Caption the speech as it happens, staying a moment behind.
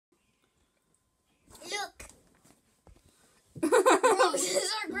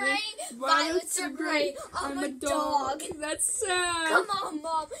gray, violets are gray. I'm a dog. That's sad. Come on,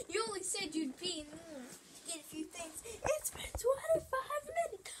 Mom. You only said you'd be get a few things. It's been 25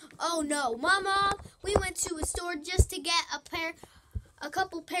 minutes. Oh no, Mama. We went to a store just to get a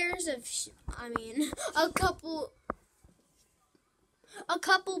couple pairs of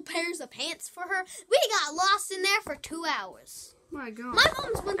pants for her. We got lost in there for 2 hours. My God. My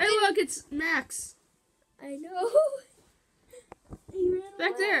mom's been Hey, look, it's Max. I know. He ran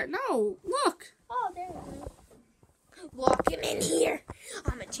Back away. there. No, look. Oh, there we go. Lock him in here.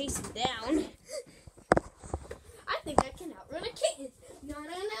 I'm gonna chase him down. I think I can outrun a kitten. No.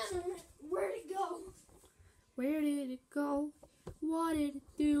 Where'd it go? Where did it go? What did it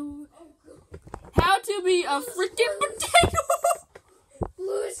do? How to be a freaking potato.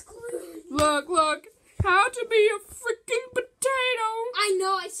 Blue's Clues. Look. How to be a freaking potato. I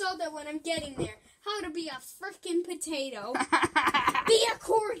know. I saw that when I'm getting there. How to be a freaking potato. Be a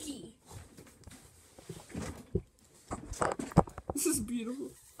corgi. This is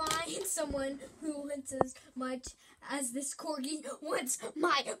beautiful. Find someone who wants as much as this corgi wants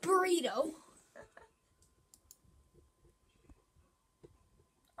my burrito.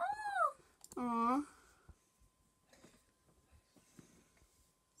 Aww.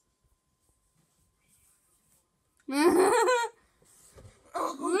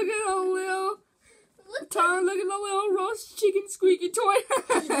 Look at a little roast chicken squeaky toy.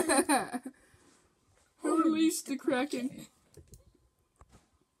 Release the Kraken.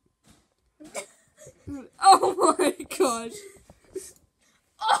 Oh my gosh.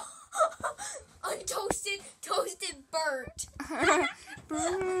 Oh, untoasted, toasted, burnt.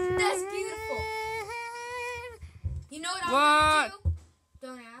 That's beautiful. You know what I'm gonna do?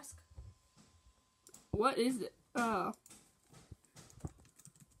 Don't ask. What is it?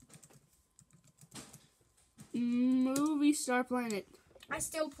 Movie Star Planet. I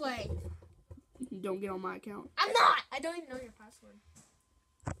still play. Don't get on my account. I'm not. I don't even know your password.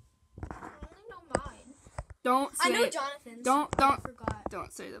 I only know mine. Don't say I know it. Jonathan's. Don't I forgot.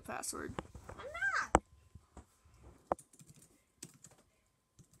 Don't say the password. I'm not.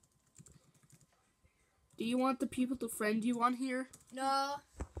 Do you want the people to friend you on here? No.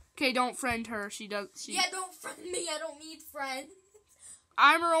 Okay, don't friend her. Yeah, don't friend me. I don't need friends.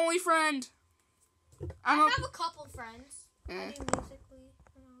 I'm her only friend. I have a couple friends. Eh. I do musically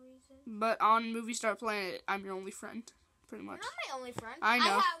for no reason. But on Movie Star Planet, I'm your only friend, pretty much. You're not my only friend. I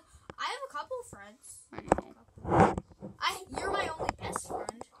know. I have a couple friends. I know. You're my only best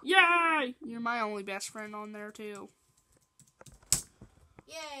friend. Yay! You're my only best friend on there too.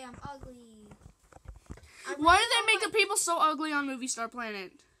 Yay, I'm ugly. Why do they make the people so ugly on Movie Star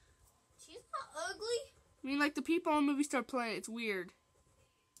Planet? She's not ugly. I mean, like the people on Movie Star Planet, it's weird.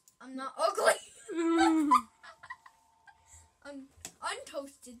 I'm not ugly. I'm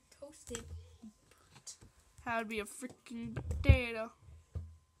untoasted, toasted. How to be a freaking potato.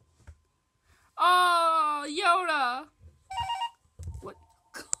 Oh, Yoda! What?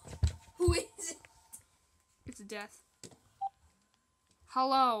 Who is it? It's a death.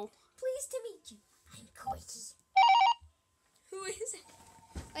 Hello. Pleased to meet you. I'm Koiki. Who is it?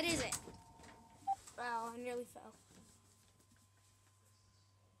 What is it? Wow, I nearly fell.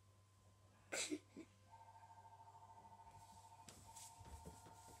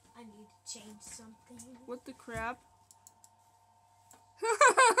 I need to change something. What the crap?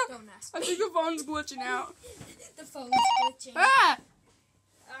 Don't ask I me. think the phone's glitching out. The phone's glitching. Ah!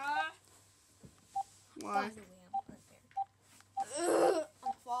 By Why? the way, I'm right there.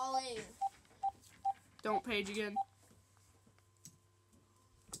 I'm falling. Don't page again.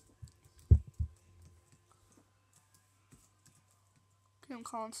 Okay, I'm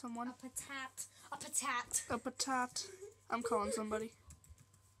calling someone. A patat. A patat. A patat. I'm calling somebody.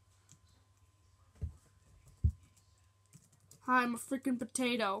 Hi, I'm a freaking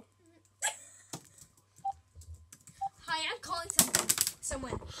potato. Hi, I'm calling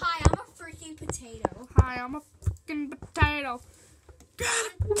someone. Hi, I'm a freaking potato. Hi, I'm a freaking potato.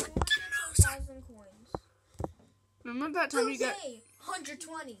 1,000 coins. Remember that time you got... Yay!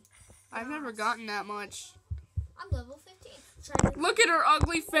 120. I've never gotten that much. I'm level 15. Trying to... Look at her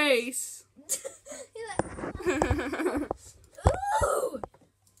ugly face. Ooh!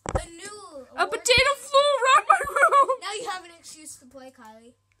 A new... A potato flew around my room. Now you have an excuse to play,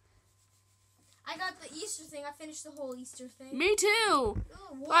 Kylie. I got the Easter thing. I finished the whole Easter thing. Me too.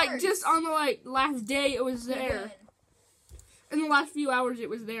 Ooh, Like, words. just on the, last day it was You there. win. In the last few hours it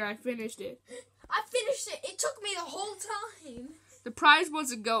was there. I finished it. I finished it. It took me the whole time. The prize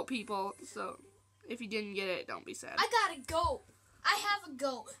was a goat, people. So, if you didn't get it, don't be sad. I got a goat. I have a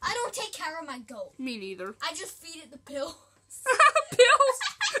goat. I don't take care of my goat. Me neither. I just feed it the pills. Pills?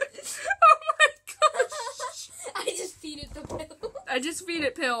 feed it the pills. I just feed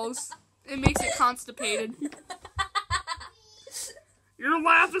it pills. It makes it constipated. Your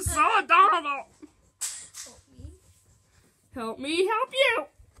laugh is so adorable. Help me. Help me help you.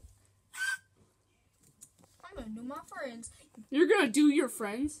 I'm gonna do my friends. You're gonna do your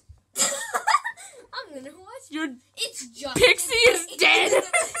friends? I'm gonna watch. It's just Pixie is dead.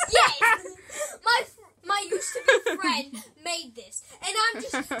 Yes. My used to be friend made this, and I'm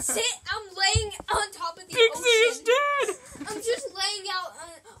laying on top of the Pixie ocean. is dead. I'm just laying out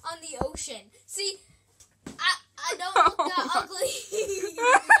on the ocean. See, I don't look that ugly.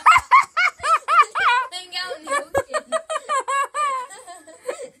 Laying out in the ocean.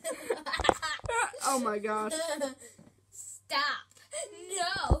 Oh my gosh. Stop.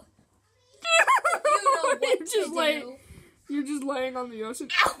 No. You know what You're to just do. You're just laying on the ocean.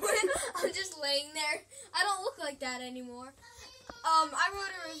 I'm just laying there. I don't look like that anymore. I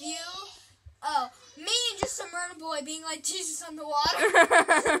wrote a review. Oh, me and just some murder boy being like Jesus on the water.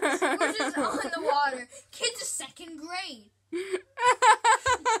 We're just on the water. Kids are 2nd grade.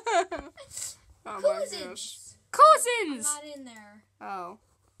 Oh my Cousins. gosh. Cousins! I'm not in there. Oh.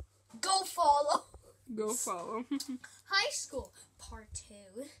 Go follow. Go follow. High school, part 2.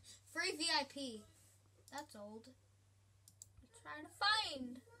 Free VIP. That's old. I'm trying to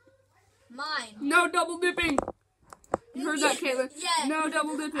find mine. No double dipping. You heard that, Katelyn? Yeah. No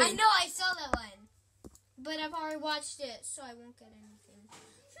double dipping. I know, I saw that one. But I've already watched it, so I won't get anything.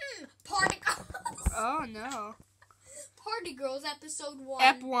 Party Girls. Oh no. Party Girls, episode 1.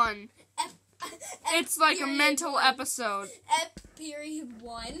 Ep 1. It's like a mental 1. episode. Period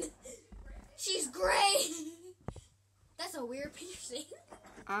 1. She's great. That's a weird piercing.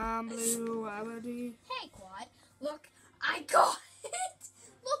 I'm blue, Aberdeen. Hey, Quad. Look, I got it.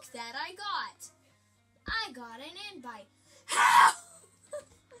 Look that I got. I got an invite. How?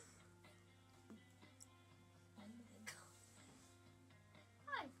 Oh my god.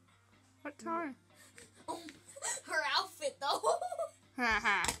 Hi. What time? Oh, her outfit though.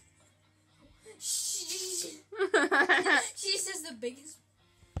 Haha. She says the biggest.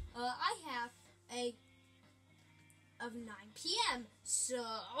 I have a of 9 p.m. So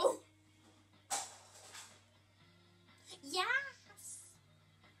yes.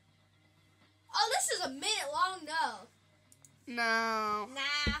 Oh, this is a minute long. No. No.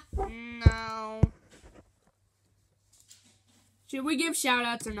 Nah. No. Should we give shout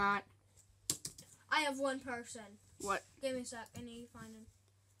outs or not? I have one person. What? Give me a sec. I need to find him.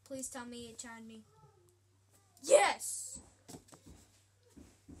 Please tell me it chimed me. Yes.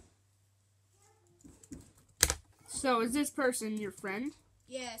 So is this person your friend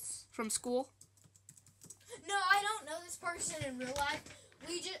Yes. from school? No, I don't know this person in real life.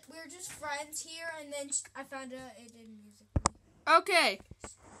 We're just friends here, and then I found out it did music. Okay.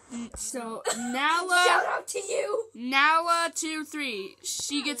 So Nala. Shout out to you. Nala23.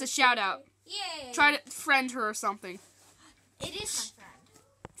 She gets a shout out. Yay. Try to friend her or something. It is my friend.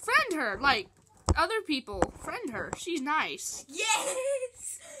 Friend her, like other people. Friend her. She's nice. Yes.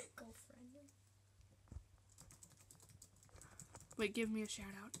 Go friend her. Wait, give me a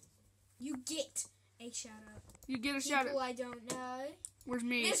shout out. You get a shout out. You get a shout People out. I don't know. Where's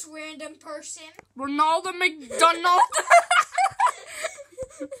me? This random person. Ronaldo McDonald.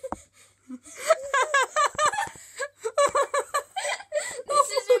 This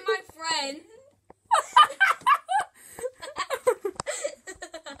isn't my friend.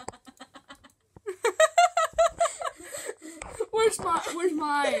 Where's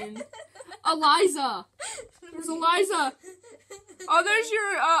mine? Eliza. Where's Eliza? Oh, there's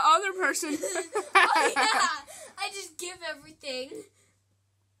your other person. Oh yeah, I just give everything.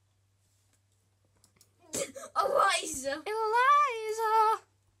 Eliza. Eliza.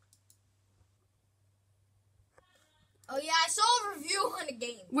 Oh yeah, I saw a review on a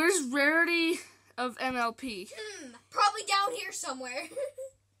game. Where's Rarity of MLP? Probably down here somewhere.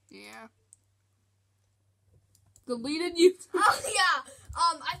 Yeah. Deleted you. Oh yeah.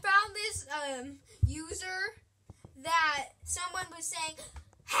 I found this user that someone was saying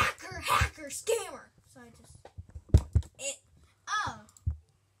hacker, scammer. So I just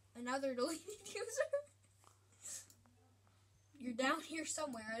another deleted user. You're down here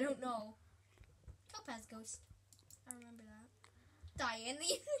somewhere. I don't know. Topaz Ghost. I remember that. Diane the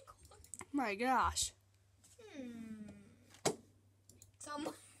Unicorn. My gosh.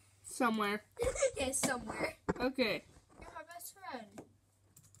 Somewhere. Yes, somewhere. Okay. You're my best friend.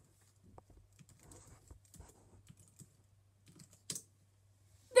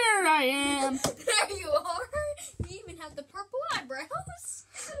 There I am. There you are. You even have the purple eyebrows.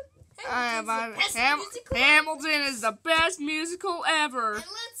 Hamilton is the best musical ever. And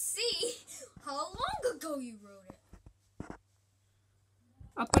let's see how long ago you wrote it.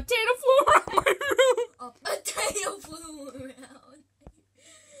 A potato flew around my room. A potato flew around.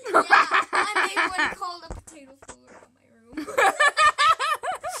 Yeah, my neighborhood called a potato flew around my room.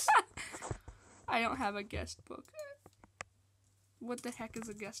 I don't have a guest book. What the heck is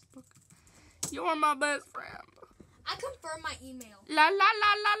a guest book? You're my best friend. I confirm my email. La la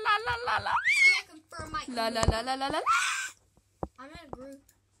la la la la la la. See, I confirm my La email. la la la la la. I'm in a group.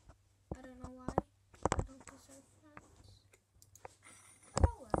 I don't know why. I don't deserve friends.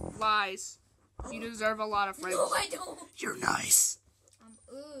 Oh well. Lies. You deserve a lot of friends. No, I don't. You're nice.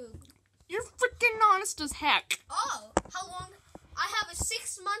 Ugh. You're freaking honest as heck. Oh, how long? I have a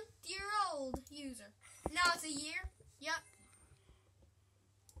 6-month-old user. Now it's a year? Yep.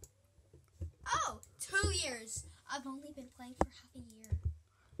 Oh, 2 years. I've only been playing for half a year.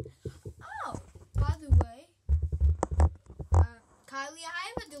 Oh, by the way, Kylie, I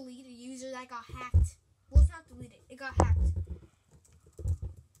have a deleted user that got hacked. Well, it's not deleted. It got hacked.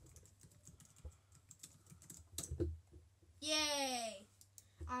 Yay.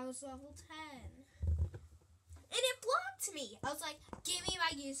 I was level 10. And it blocked me. I was like, give me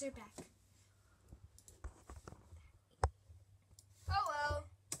my user back. Oh well.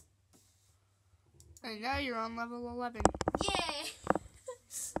 And now you're on level 11. Yay.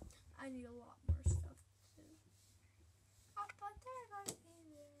 I need a lot more stuff too.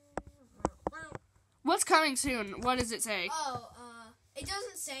 What's coming soon? What does it say? Oh, it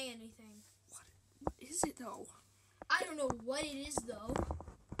doesn't say anything. What is it though? I don't know what it is though.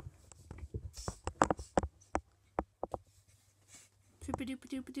 I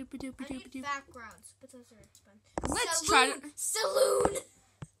need backgrounds, but those are expensive.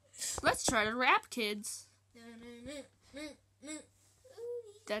 Let's try to rap, kids. Saloon.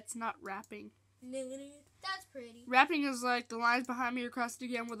 That's not rapping. That's pretty. Rapping is like the lines behind me are crossed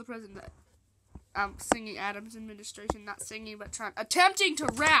again with the president. I'm singing Adam's administration, not singing, but attempting to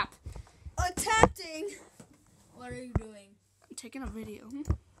rap. Attempting. What are you doing? I'm taking a video.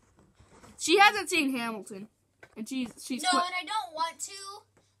 She hasn't seen Hamilton, and she's No, and I don't want to.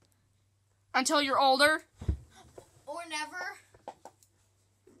 Until you're older. Or never.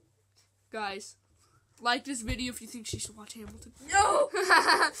 Guys, like this video if you think she should watch Hamilton. No.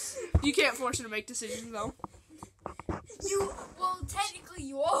 You can't force her to make decisions though. Well, technically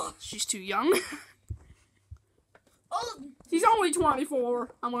you are. She's too young. Oh. She's only 24.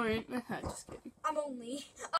 I'm only. Just kidding. I'm only.